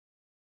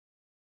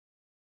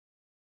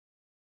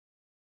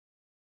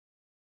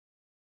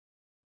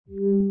Hey,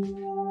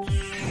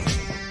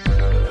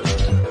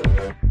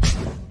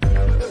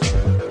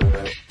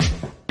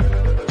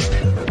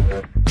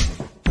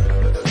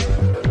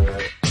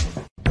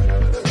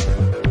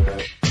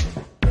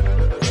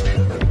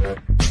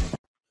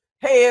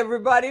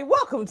 everybody,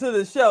 welcome to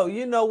the show.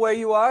 You know where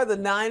you are, the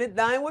 9 at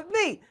 9 with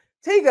me,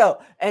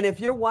 Tigo. And if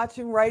you're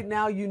watching right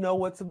now, you know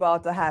what's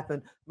about to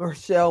happen.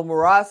 Michelle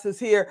Moras is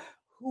here.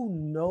 Who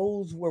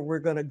knows where we're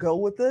going to go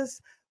with this?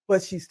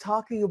 But she's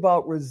talking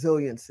about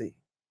resiliency.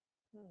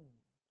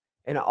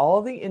 In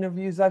all the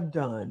interviews I've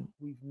done,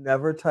 we've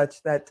never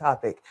touched that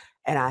topic.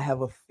 And I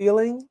have a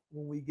feeling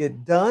when we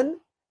get done,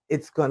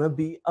 it's going to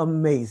be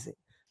amazing.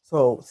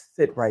 So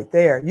sit right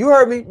there. You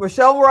heard me.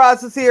 Michelle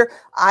Moras is here.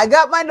 I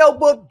got my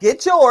notebook.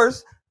 Get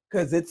yours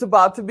because it's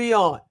about to be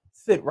on.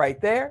 Sit right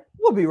there.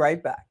 We'll be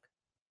right back.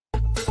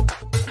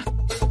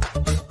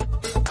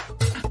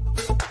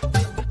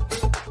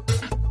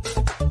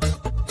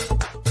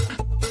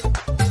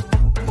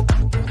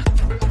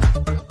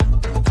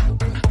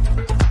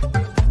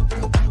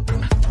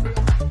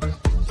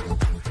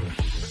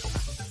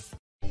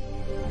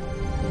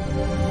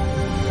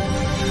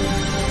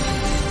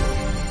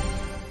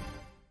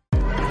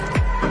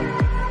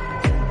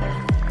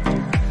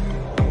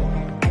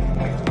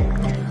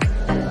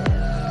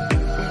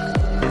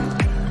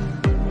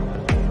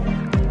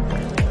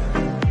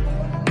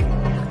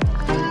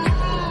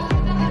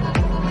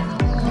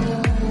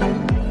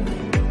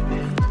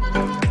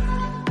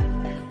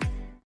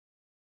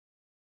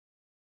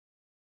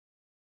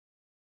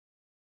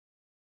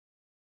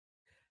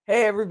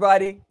 Hey,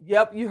 everybody.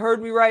 Yep, you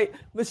heard me right.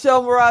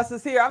 Michelle Moras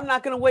is here. I'm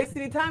not going to waste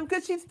any time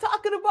because she's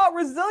talking about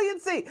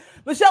resiliency.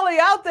 Michelle, are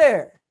you out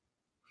there?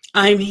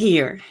 I'm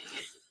here.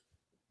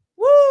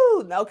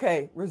 Woo!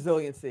 Okay,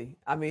 resiliency.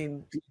 I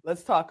mean,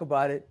 let's talk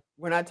about it.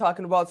 We're not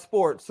talking about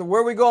sports. So where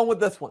are we going with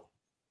this one?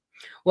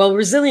 Well,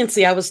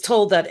 resiliency, I was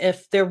told that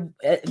if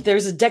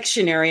there's a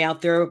dictionary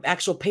out there,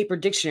 actual paper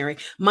dictionary,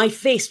 my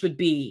face would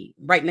be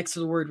right next to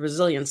the word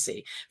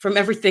resiliency from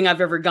everything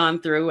I've ever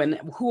gone through and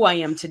who I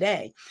am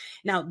today.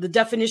 Now, the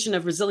definition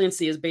of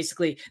resiliency is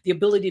basically the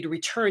ability to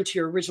return to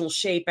your original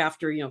shape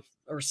after,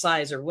 or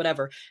size or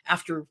whatever,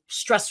 after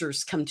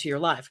stressors come to your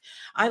life.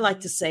 I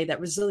like to say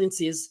that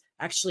resiliency is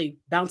actually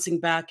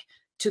bouncing back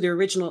to the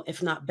original,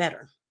 if not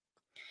better.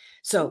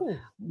 So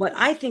what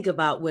I think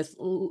about with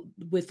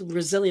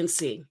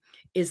resiliency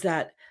is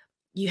that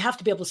you have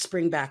to be able to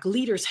spring back.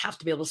 Leaders have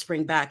to be able to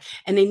spring back,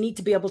 and they need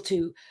to be able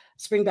to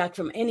spring back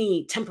from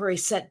any temporary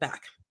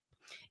setback.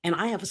 And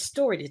I have a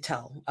story to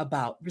tell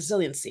about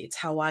resiliency. It's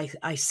how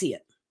I see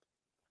it.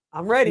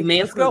 I'm ready.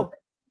 Let's go.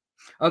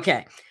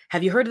 Okay.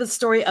 Have you heard of the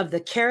story of the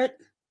carrot,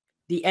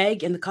 the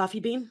egg, and the coffee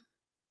bean?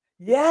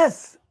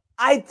 Yes.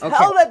 I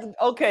tell that.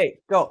 Okay,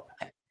 go.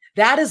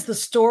 That is the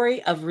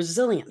story of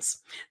resilience.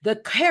 The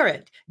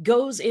carrot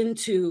goes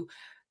into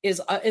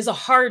it's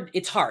hard.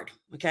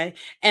 Okay.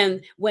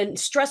 And when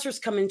stressors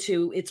come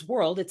into its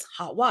world, it's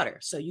hot water.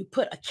 So you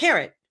put a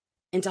carrot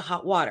into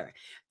hot water.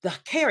 The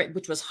carrot,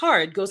 which was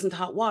hard, goes into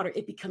hot water.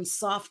 It becomes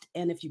soft.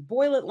 And if you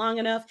boil it long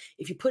enough,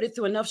 if you put it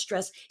through enough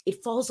stress,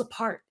 it falls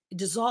apart, it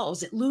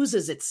dissolves, it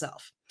loses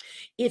itself.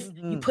 If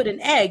you put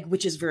an egg,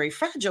 which is very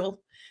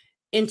fragile,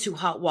 into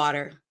hot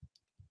water,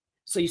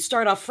 so you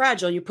start off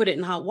fragile, you put it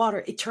in hot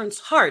water, it turns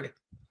hard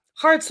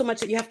so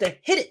much that you have to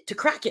hit it to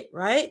crack it,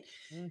 right?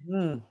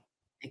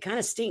 It kind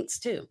of stinks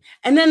too.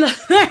 And then the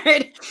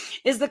third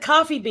is the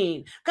coffee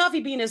bean.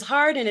 Coffee bean is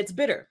hard and it's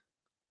bitter.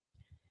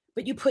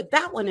 But you put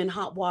that one in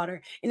hot water,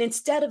 and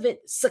instead of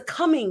it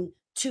succumbing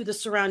to the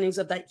surroundings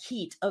of that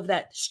heat, of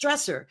that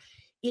stressor,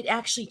 it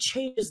actually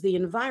changes the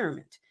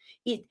environment.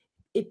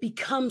 It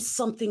becomes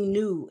something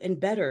new and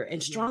better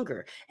and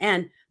stronger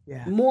and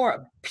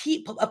more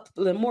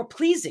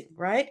pleasing,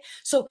 right?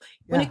 So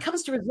when it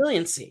comes to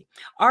resiliency,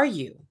 are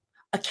you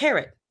a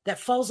carrot that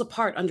falls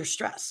apart under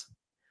stress?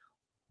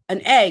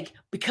 An egg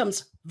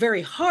becomes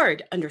very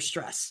hard under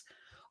stress,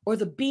 or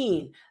the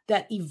bean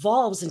that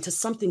evolves into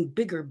something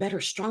bigger,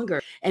 better,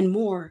 stronger, and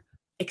more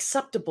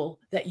acceptable,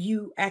 that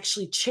you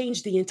actually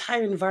change the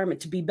entire environment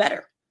to be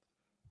better?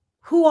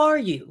 Who are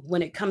you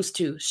when it comes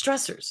to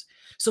stressors?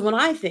 So when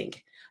I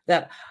think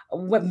that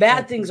when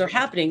bad things are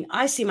happening,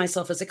 I see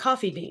myself as a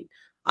coffee bean.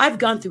 I've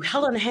gone through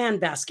hell in a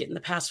handbasket in the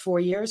past 4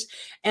 years,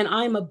 and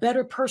I'm a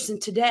better person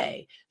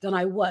today than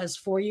I was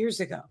 4 years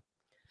ago.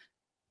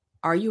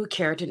 Are you a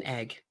carrot, an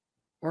egg,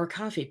 or a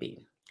coffee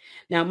bean?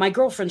 Now, my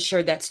girlfriend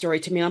shared that story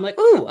to me, and I'm like,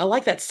 ooh, I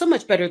like that so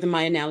much better than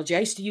my analogy.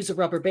 I used to use a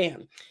rubber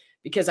band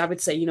because I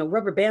would say,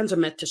 rubber bands are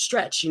meant to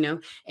stretch,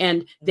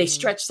 and they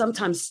stretch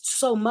sometimes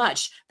so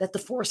much that the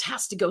force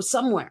has to go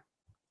somewhere.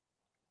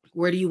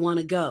 Where do you want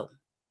to go?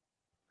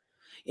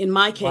 In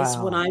my case,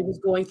 when I was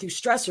going through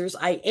stressors,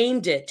 I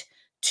aimed it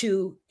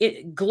to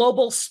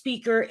global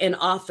speaker and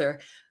author,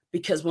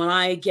 because when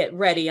I get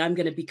ready, I'm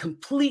going to be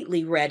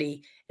completely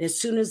ready. And as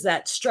soon as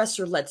that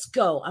stressor lets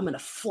go, I'm going to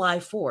fly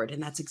forward.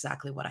 And that's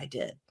exactly what I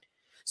did.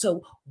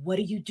 So what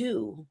do you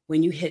do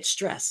when you hit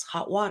stress?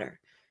 Hot water.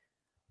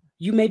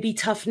 You may be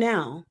tough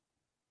now.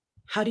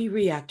 How do you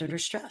react under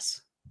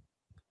stress?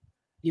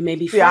 You may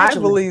be See, I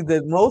fragile. believe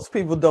that most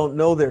people don't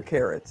know their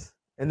carrots,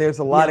 and there's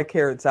a lot No. of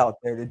carrots out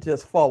there that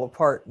just fall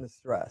apart in the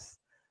stress.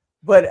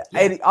 But Yeah.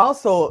 I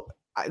also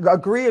I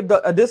agree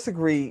or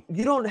disagree.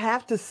 You don't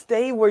have to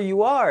stay where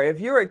you are. If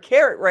you're a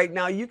carrot right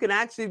now, you can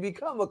actually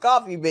become a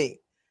coffee bean.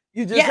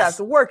 You just have Yes.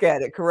 to work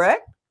at it,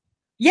 correct?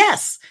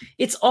 Yes.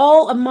 It's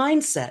all a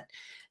mindset.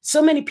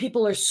 So many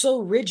people are so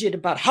rigid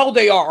about how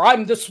they are.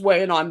 I'm this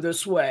way and I'm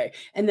this way.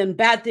 And then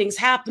bad things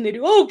happen. They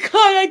do, oh God,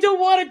 I don't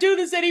want to do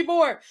this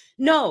anymore.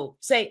 No,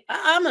 say,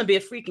 I'm going to be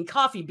a freaking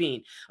coffee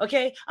bean.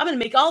 Okay. I'm going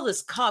to make all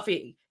this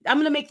coffee. I'm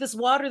going to make this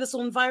water, this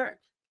environment.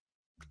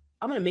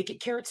 I'm going to make it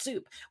carrot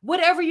soup.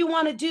 Whatever you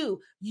want to do,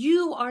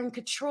 you are in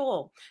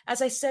control.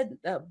 As I said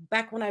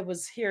back when I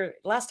was here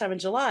last time in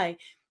July,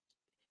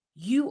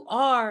 you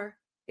are.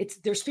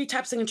 There's 3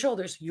 types of control.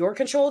 There's your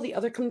control, the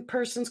other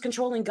person's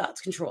control, and God's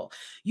control.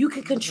 You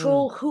can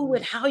control who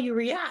and how you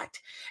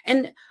react.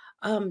 And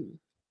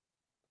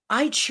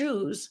I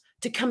choose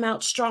to come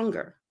out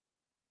stronger,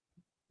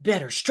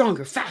 better,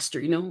 stronger,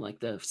 faster, like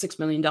the $6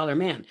 million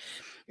man.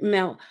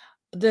 Now,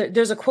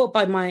 there's a quote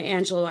by Maya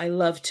Angelou I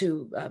love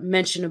to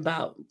mention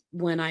about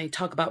when I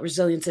talk about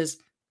resilience is,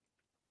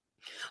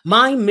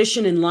 my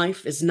mission in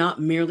life is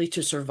not merely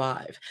to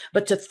survive,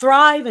 but to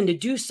thrive and to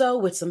do so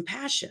with some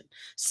passion,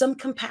 some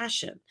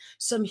compassion,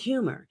 some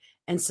humor,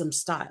 and some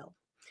style.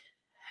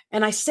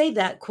 And I say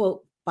that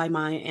quote by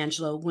Maya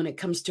Angelou when it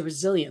comes to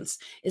resilience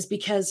is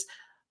because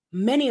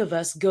many of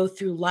us go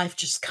through life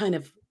just kind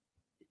of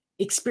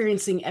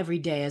experiencing every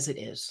day as it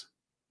is.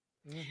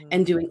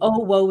 And doing, oh,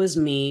 woe is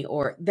me,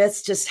 or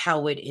that's just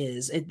how it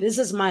is. This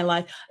is my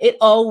life. It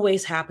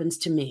always happens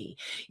to me.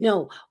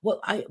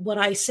 What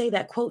I say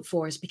that quote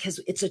for is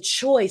because it's a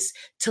choice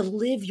to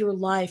live your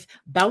life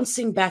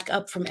bouncing back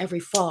up from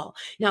every fall.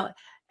 Now,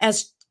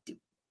 as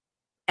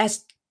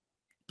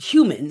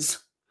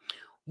humans,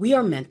 we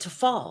are meant to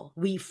fall.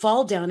 We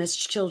fall down as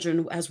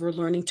children, as we're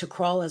learning to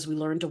crawl, as we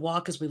learn to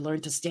walk, as we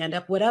learn to stand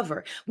up,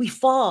 whatever. We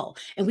fall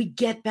and we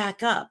get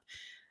back up.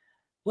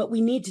 What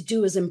we need to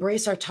do is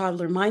embrace our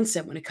toddler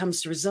mindset when it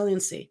comes to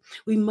resiliency.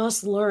 We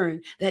must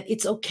learn that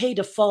it's okay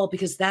to fall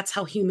because that's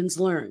how humans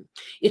learn.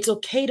 It's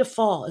okay to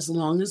fall as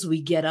long as we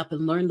get up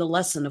and learn the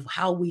lesson of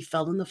how we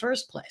fell in the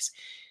first place.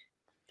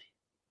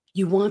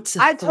 You want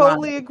to I thrive.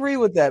 totally agree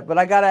with that, but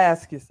I got to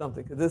ask you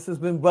something because this has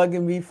been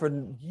bugging me for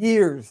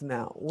years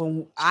now.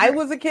 When I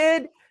was a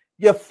kid,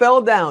 you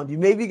fell down. You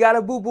maybe got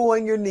a boo-boo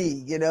on your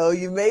knee.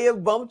 You may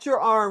have bumped your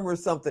arm or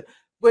something.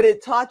 But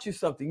it taught you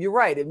something. You're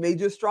right. It made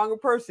you a stronger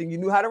person. You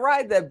knew how to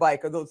ride that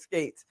bike or those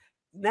skates.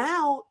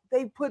 Now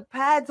they put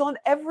pads on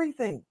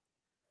everything.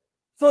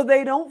 So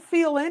they don't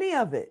feel any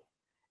of it.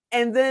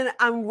 And then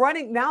I'm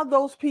running now,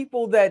 those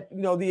people that,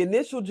 the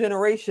initial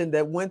generation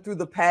that went through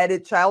the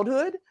padded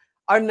childhood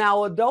are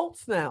now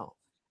adults now.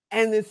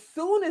 And as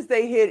soon as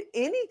they hit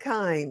any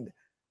kind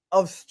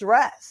of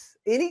stress,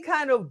 any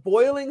kind of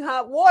boiling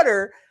hot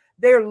water,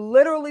 they're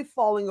literally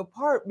falling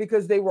apart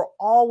because they were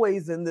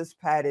always in this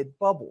padded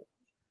bubble.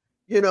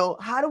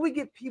 How do we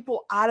get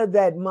people out of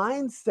that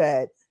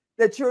mindset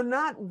that you're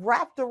not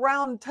wrapped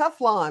around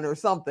Teflon or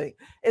something?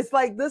 It's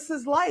like, this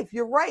is life.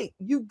 You're right.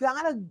 You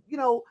gotta,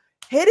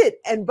 hit it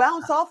and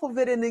bounce off of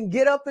it and then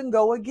get up and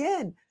go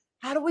again.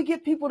 How do we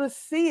get people to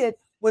see it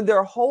when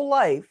their whole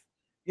life,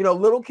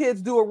 little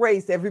kids do a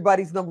race,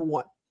 everybody's number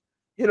one.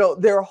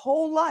 Their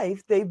whole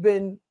life they've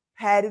been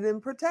padded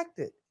and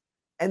protected.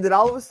 And then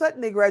all of a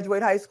sudden they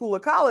graduate high school or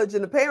college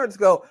and the parents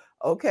go,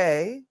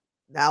 okay,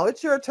 now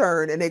it's your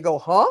turn. And they go,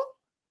 huh?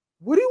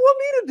 What do you want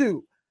me to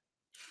do?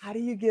 How do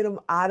you get them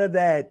out of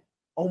that,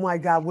 oh my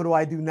God, what do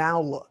I do now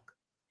look?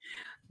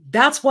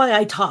 That's why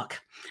I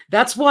talk.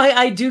 That's why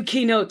I do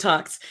keynote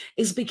talks,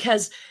 is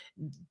because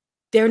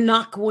they're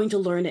not going to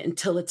learn it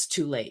until it's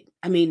too late.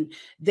 I mean,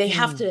 they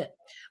have to,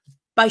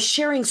 by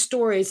sharing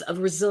stories of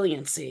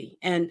resiliency,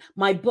 and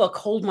my book,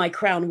 Hold My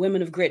Crown,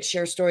 Women of Grit,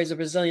 Share Stories of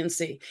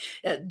Resiliency,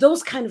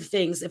 those kind of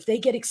things, if they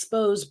get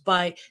exposed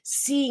by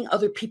seeing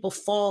other people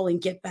fall and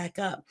get back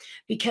up,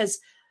 because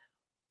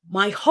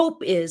my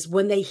hope is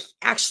when they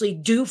actually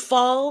do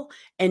fall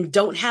and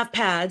don't have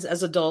pads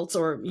as adults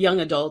or young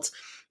adults,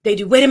 they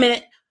do, wait a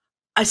minute,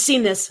 I've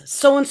seen this.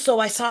 So-and-so,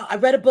 I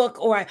read a book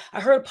or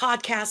I heard a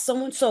podcast,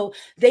 so-and-so,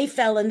 they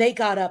fell and they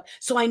got up.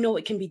 So I know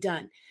it can be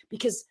done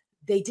because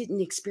they didn't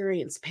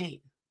experience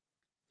pain.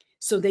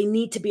 So they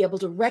need to be able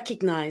to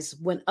recognize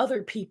when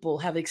other people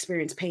have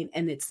experienced pain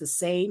and it's the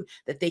same,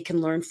 that they can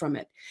learn from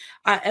it.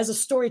 As a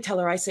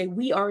storyteller, I say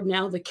we are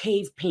now the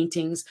cave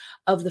paintings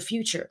of the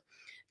future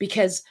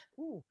because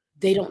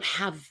they don't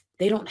have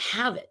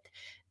it.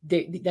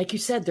 They, like you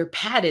said, they're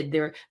padded.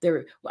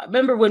 They're.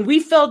 Remember when we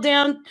fell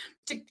down,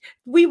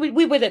 we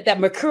with it, that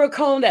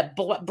mercurochrome, that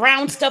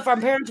brown stuff our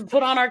parents would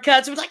put on our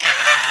cuts. It was like,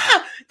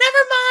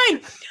 never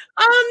mind.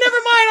 Oh, never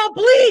mind. I'll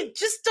bleed.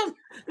 Just don't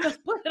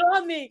put it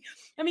on me.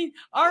 I mean,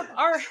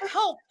 our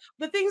health,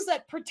 the things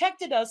that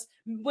protected us,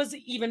 was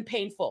even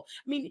painful.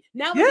 I mean,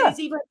 nowadays,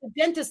 even at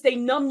the dentist, they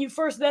numb you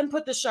first, then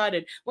put the shot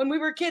in. When we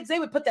were kids, they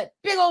would put that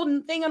big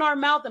old thing in our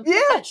mouth and put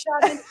that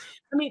shot in.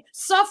 I mean,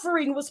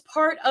 suffering was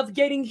part of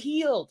getting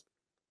healed.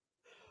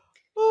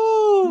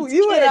 Oh, This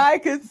you and kid. I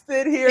could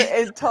sit here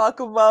and talk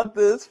about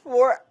this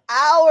for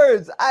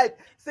hours. I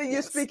see you're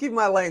Yes. speaking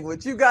my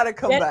language. You got to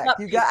come Get back. up,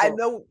 You got. I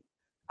people.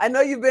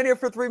 know you've been here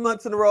for 3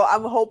 months in a row.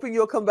 I'm hoping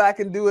you'll come back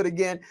and do it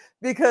again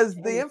because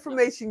the Anytime.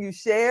 information you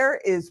share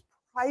is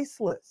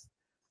priceless.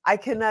 I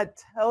cannot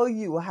tell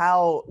you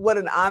what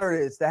an honor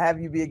it is to have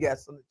you be a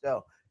guest on the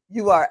show.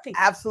 You are Thank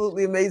you.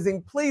 absolutely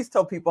amazing. Please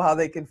tell people how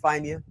they can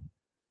find you.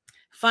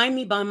 Find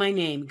me by my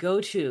name.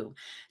 Go to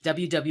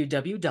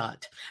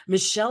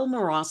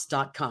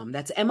www.michellemarass.com.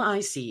 That's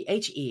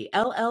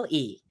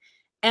MICHELLEMRAS,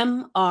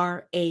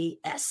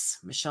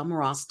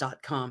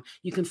 michellemarass.com.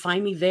 You can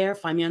find me there,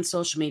 find me on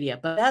social media.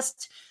 But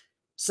best,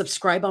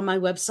 subscribe on my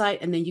website,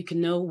 and then you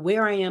can know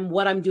where I am,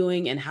 what I'm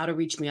doing, and how to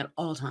reach me at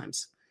all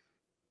times.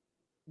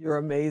 You're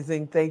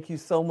amazing. Thank you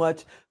so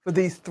much for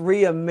these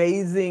 3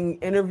 amazing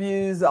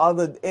interviews, all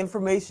the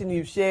information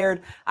you've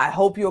shared. I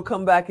hope you'll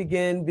come back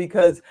again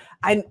because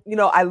I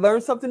learn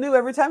something new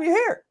every time you're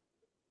here.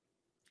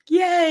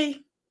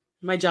 Yay!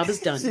 My job is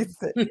done. She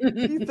said,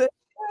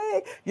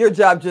 hey, your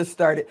job just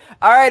started.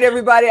 All right,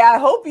 everybody. I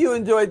hope you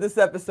enjoyed this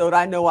episode.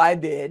 I know I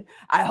did.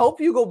 I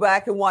hope you go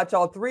back and watch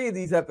all 3 of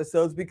these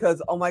episodes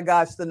because, oh my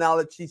gosh, the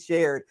knowledge she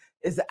shared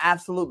is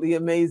absolutely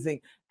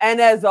amazing.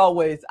 And as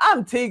always,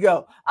 I'm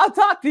Tigo. I'll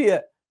talk to you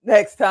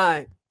next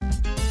time.